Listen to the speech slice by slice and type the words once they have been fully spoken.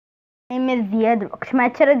My name is Ziad.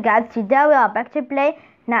 Guys, today we are back to play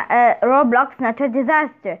Roblox Natural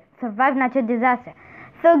Disaster. Survive Natural Disaster.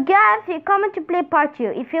 So guys, you come to play part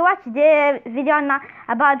 2. If you watch the video now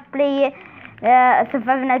about play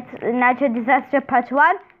Survive Natural Disaster part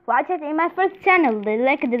 1, watch it in my first channel. The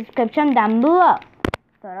link in the description down below.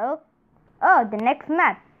 So, the next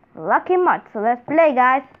map. Lucky Mart. So let's play,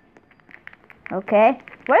 guys. Okay,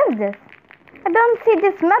 what is this? I don't see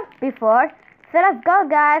this map before. So let's go,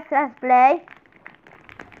 guys. Let's play.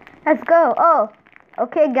 Let's go. Oh,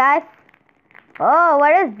 okay, guys. Oh,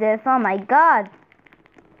 what is this? Oh my god.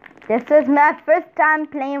 This is my first time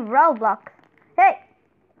playing Roblox. Hey,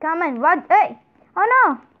 come on. What? Hey. Oh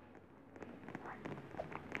no.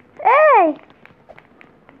 Hey.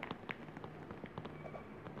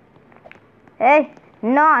 Hey.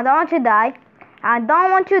 No, I don't want to die. I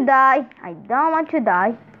don't want to die. I don't want to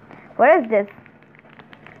die. What is this?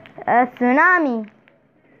 A tsunami.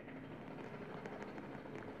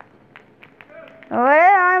 What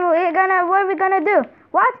are we gonna do?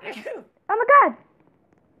 What? Oh my god.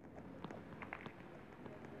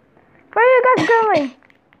 Where are you guys going?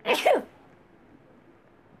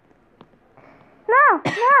 No.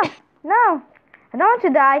 I don't want to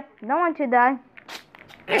die.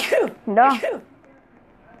 No.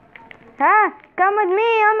 Come with me.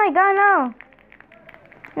 Oh my god, no.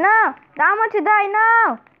 No, I don't want to die.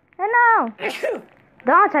 No.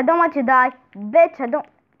 I don't want to die. Bitch, I don't.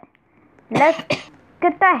 Let's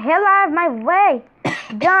get the hell out of my way.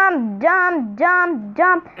 Jump.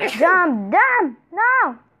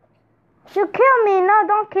 No. You kill me. No,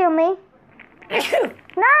 don't kill me.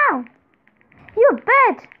 No. You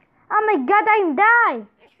bitch. Oh my god, I die.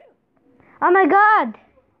 Oh my god.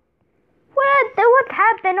 What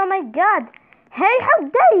happened? Oh my god. Hey, how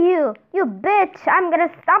dare you? You bitch. I'm gonna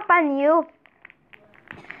stomp on you.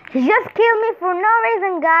 You just killed me for no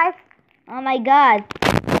reason, guys. Oh my god.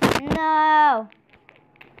 No.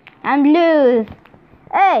 I'm loose.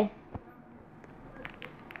 Hey.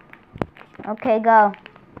 Okay, go.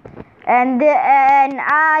 And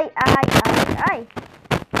I.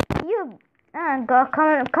 You go.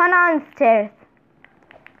 Come on stairs.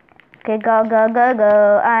 Okay, go.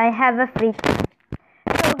 I have a free.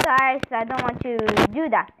 So guys, I don't want to do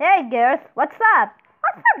that. Hey girls, what's up?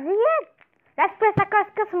 Ziad? Let's play Soccer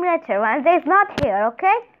Simulator. Wednesday is not here,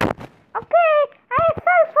 okay? Okay,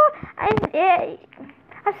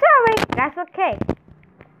 I'm sorry. That's okay.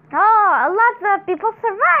 Oh, a lot of people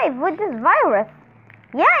survive with this virus.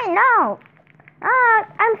 Yeah, I know.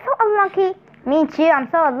 I'm so unlucky. Me too, I'm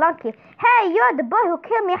so unlucky. Hey, you're the boy who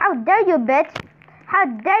killed me. How dare you, bitch? How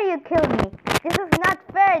dare you kill me? This is not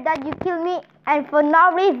fair that you kill me and for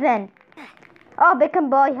no reason. Oh, bacon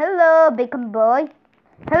boy. Hello, bacon boy.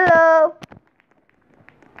 Hello.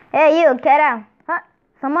 Hey, you, get out. Huh?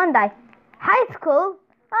 Someone died. High school?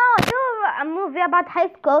 Oh, do a movie about high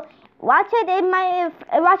school. Watch it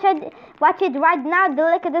right now. The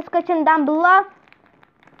link in the description down below.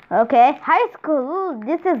 Okay, high school. Ooh,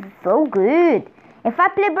 this is so good. If I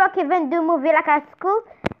play Brock even do movie like high school,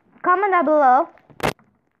 comment down below.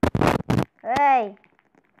 Hey,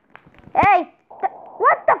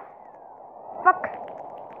 what the fuck?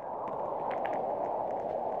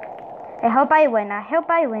 I hope I win.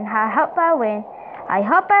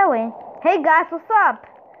 Hey guys, what's up?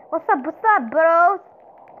 What's up, bros?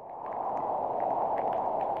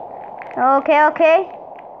 Okay.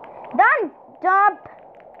 Don't jump.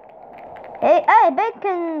 Hey,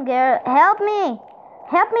 bacon girl, help me,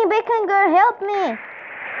 bacon girl, help me.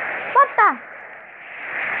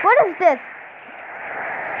 What is this?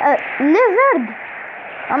 Lizard.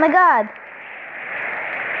 Oh my god.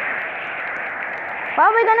 What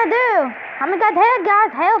are we gonna do? Oh my god, hey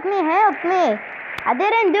guys, help me. I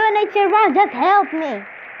didn't do a nature run, just help me.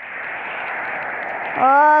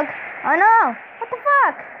 Oh no, what the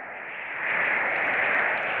fuck?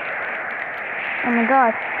 Oh my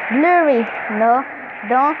god, blurry. No, I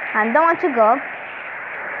don't want to go.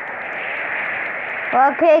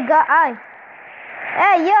 Okay, go.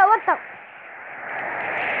 Hey, yo, what the?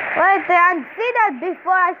 Wait, I see that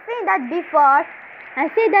before. I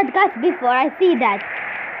see that guys before. I see that.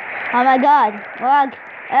 Oh my god.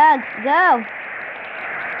 Go.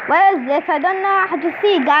 What is this? I don't know how to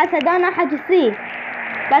see, guys.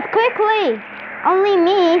 But quickly. Only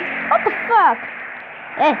me. What the fuck?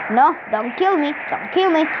 Hey, no, don't kill me.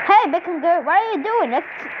 Hey, bacon girl, what are you doing?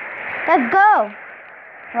 Let's go.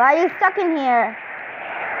 Why are you stuck in here?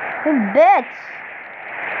 You bitch.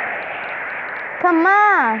 Come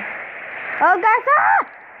on. Oh, guys.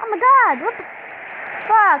 Oh my god. What the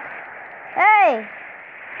fuck? Hey,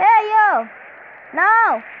 yo.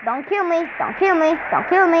 No, don't kill me.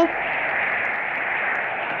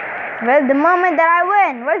 Where's the moment that I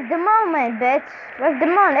win? Where's the moment, bitch? Where's the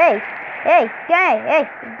moment? Hey,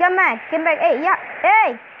 come back, hey, yeah,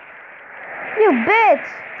 hey, you bitch.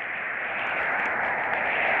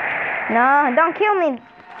 No, don't kill me.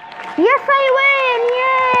 Yes, I win,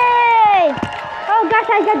 yay! Oh, guys,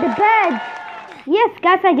 I got the badge. Yes,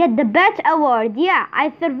 guys, I get the badge award. Yeah,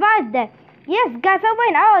 I survived it. Yes, guys, I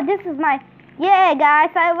win. Oh, this is my... Yeah,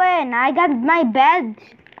 guys, I win. I got my badge.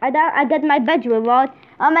 I got my badge reward.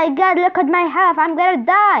 Oh my god, look at my health. I'm gonna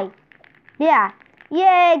die. Yeah.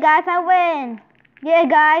 Yay, guys, I win. Yeah,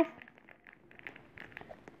 guys.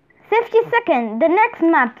 50 seconds. The next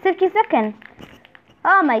map, 50 seconds.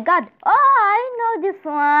 Oh my god. Oh, I know this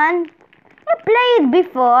one. I played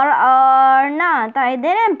before or not. I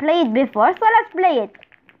didn't play it before, so let's play it.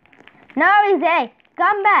 No, Rizay,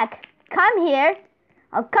 come back. Come here.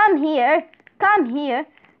 Oh, come here. Come here.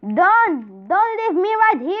 Don't leave me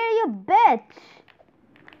right here, you bitch.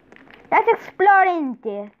 Let's explore in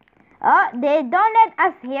this. Oh, they don't let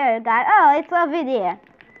us here, guys. Oh, it's over there.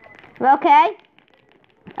 Okay.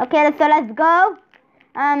 Okay, so let's go.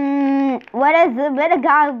 Where the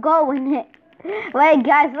guy going? Wait,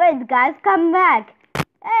 guys, come back.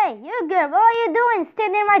 Hey, you girl, what are you doing?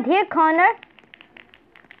 Standing right here, corner.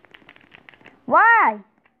 Why?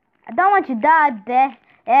 I don't want you to die, bitch.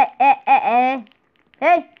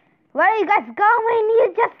 Hey, where are you guys going?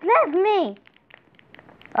 You just left me.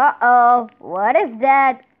 Uh-oh, what is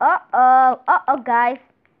that? Uh-oh, guys.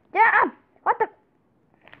 Jump!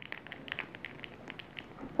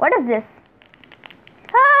 What is this?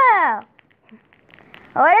 Oh!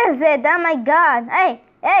 What is it? Oh my god. Hey,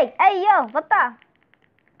 yo, what the?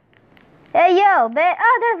 Hey, yo, babe.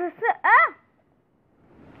 Oh, there's a...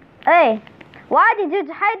 Hey, why did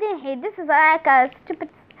you hide in here? This is like a stupid...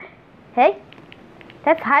 Hey,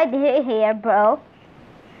 let's hide here, bro.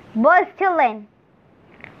 Boy's chilling.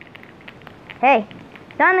 Hey,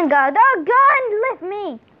 don't go. Don't go and leave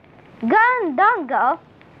me. Don't go.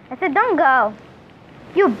 I said don't go.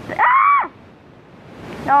 You... Ah!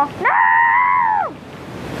 No.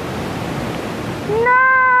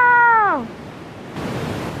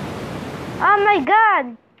 Oh my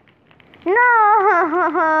god. No,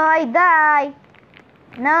 I die.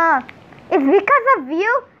 No, it's because of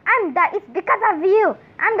you. I'm die. It's because of you.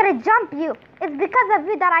 I'm gonna jump you. It's because of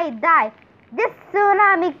you that I die. This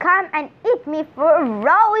tsunami come and eat me for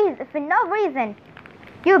no reason.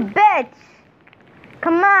 You bitch.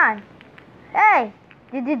 Come on. Hey,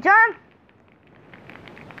 did you jump?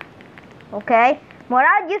 Okay.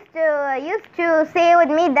 Murad used to say with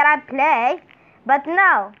me that I play, but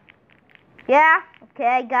no. Yeah.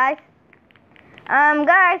 Okay, guys.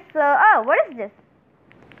 Guys. So, oh, what is this?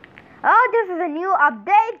 Oh, this is a new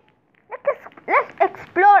update. Let's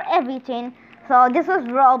explore everything. So this is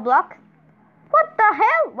Roblox. What the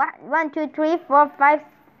hell? 1, 2, 3, 4, 5,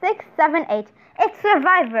 6, 7, 8. It's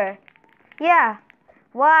Survivor. Yeah.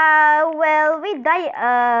 Well, we die.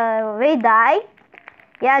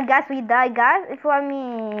 Yeah, guys, we die, guys. If you want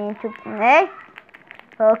me to, hey.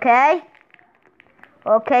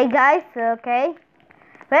 Okay, guys. Okay.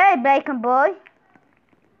 Hey, bacon boy.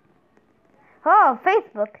 Oh,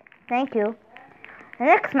 Facebook. Thank you.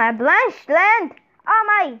 Next, my lunch land. Oh,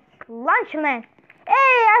 my lunch land. Hey,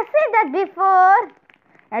 I seen that before.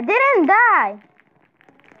 I didn't die.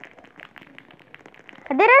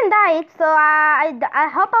 So I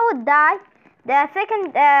hope I would die. The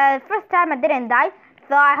first time I didn't die.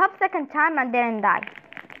 So I hope second time I didn't die.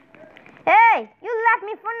 Hey, you left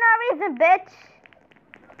me for no reason, bitch.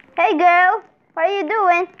 Hey, girl, what are you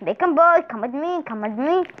doing? Bacon boy, come with me.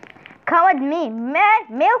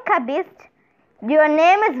 Milka Beast. Your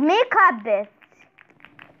name is Milka Beast.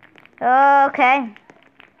 Okay.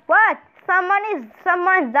 What?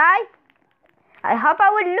 Someone died? I hope I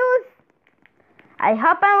will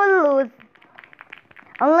lose.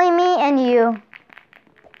 Only me and you.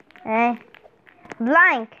 Eh?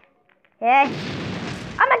 Blank. Eh?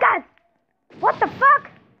 Oh my god! What the fuck?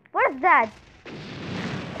 What is that?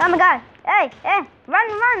 Oh my god. Hey,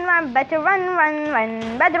 run. Better run.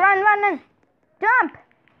 Better run. Jump.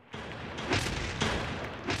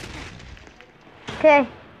 Okay.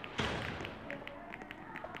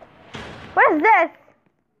 What is this?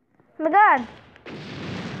 Oh my god.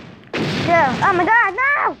 Yeah. Oh my god,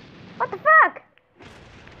 no! What the fuck?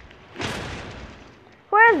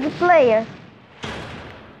 Where is the player?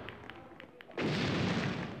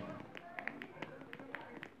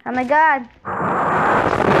 Oh my god.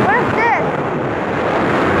 What is this?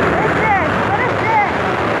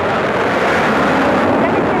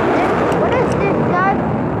 What is this, guys?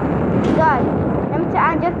 Guys, let me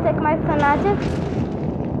just take my phone.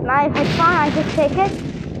 My headphone, I just take it.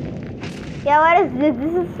 Yeah, what is this?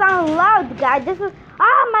 This is sound loud, guys. This is...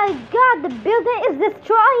 Oh my god, the building is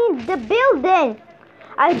destroying the building.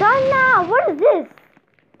 I don't know. What is this?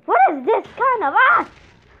 What is this kind of... Ah!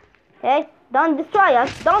 Hey, don't destroy us.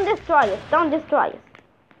 Don't destroy us. Don't destroy us.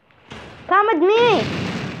 Come with me.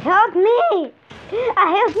 Help me.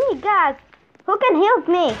 Help me, guys. Who can help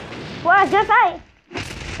me? Well, just I.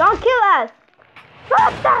 Don't kill us.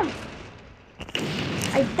 Stop them.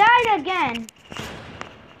 I died again.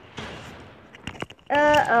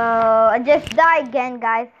 I just died again,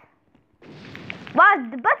 guys.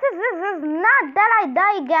 But this is not that I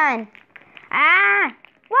die again. Ah,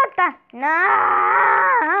 what the? No.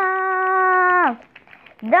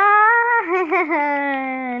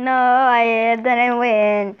 No, I didn't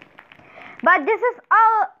win. But this is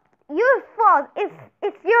all your fault.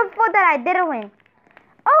 It's your fault that I didn't win.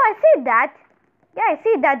 Oh, I see that. Yeah, I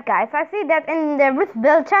see that, guys. I see that in the Ruth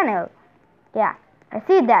Bell channel. Yeah, I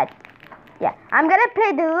see that. Yeah, I'm gonna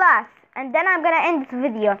play the last, and then I'm gonna end this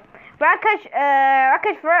video. Rakesh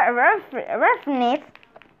reference.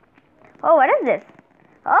 Oh, what is this?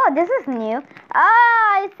 Oh, this is new.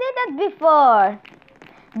 Ah, I see that before.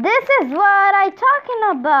 This is what I'm talking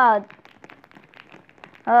about.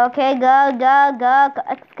 Okay, go,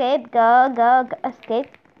 escape, go,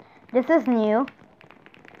 escape. This is new.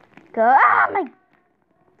 Go, ah, my,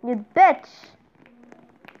 you bitch.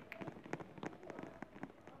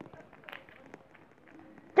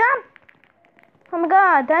 Jump. Oh my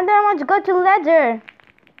god, I don't want to go to ladder.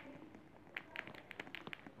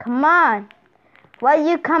 Come on. Why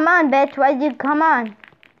you come on, bitch? Why you come on?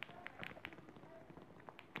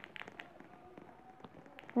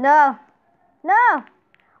 No. No.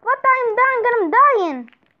 What? I'm dying.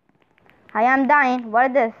 I am dying.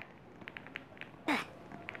 What is this?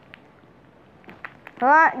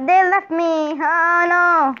 What? They left me. Oh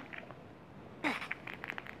no.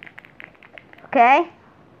 Okay.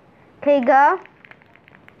 Okay, go.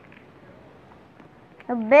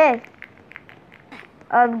 A bit.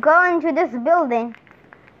 I'll go into this building.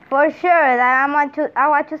 For sure that I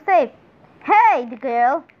want to save. Hey, the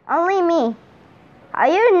girl. Only me.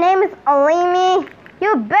 Your name is only me?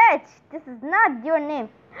 You bitch. This is not your name.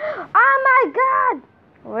 Oh my god.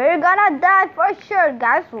 We're gonna die for sure,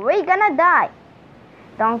 guys. We're gonna die.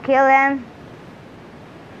 Don't kill him.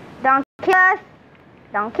 Don't kill us.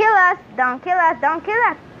 Don't kill us. Don't kill us. Don't kill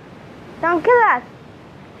us. Don't kill us.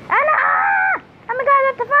 Ah! Oh my god,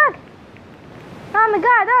 what the fuck? Oh my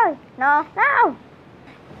god, oh. No.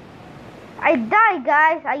 I die,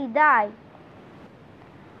 guys. I die.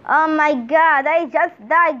 Oh my god, I just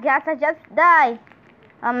died, guys. I just died.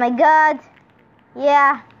 Oh my god.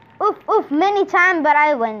 Yeah. Oof, many times, but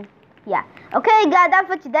I win. Yeah. Okay, guys, that's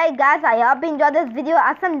for today, guys. I hope you enjoyed this video.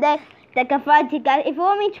 Awesome day. Take a fight, guys. If you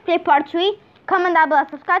want me to play part 3, comment down below.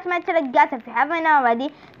 Subscribe to my channel, guys, if you haven't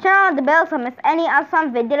already. Turn on the bell so you miss any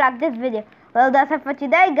awesome video like this video. Well, that's it for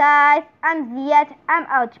today, guys. I'm Ziad. I'm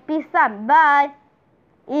out. Peace out. Bye.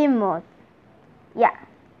 Emote. Yeah.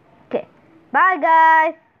 Okay. Bye,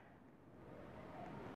 guys.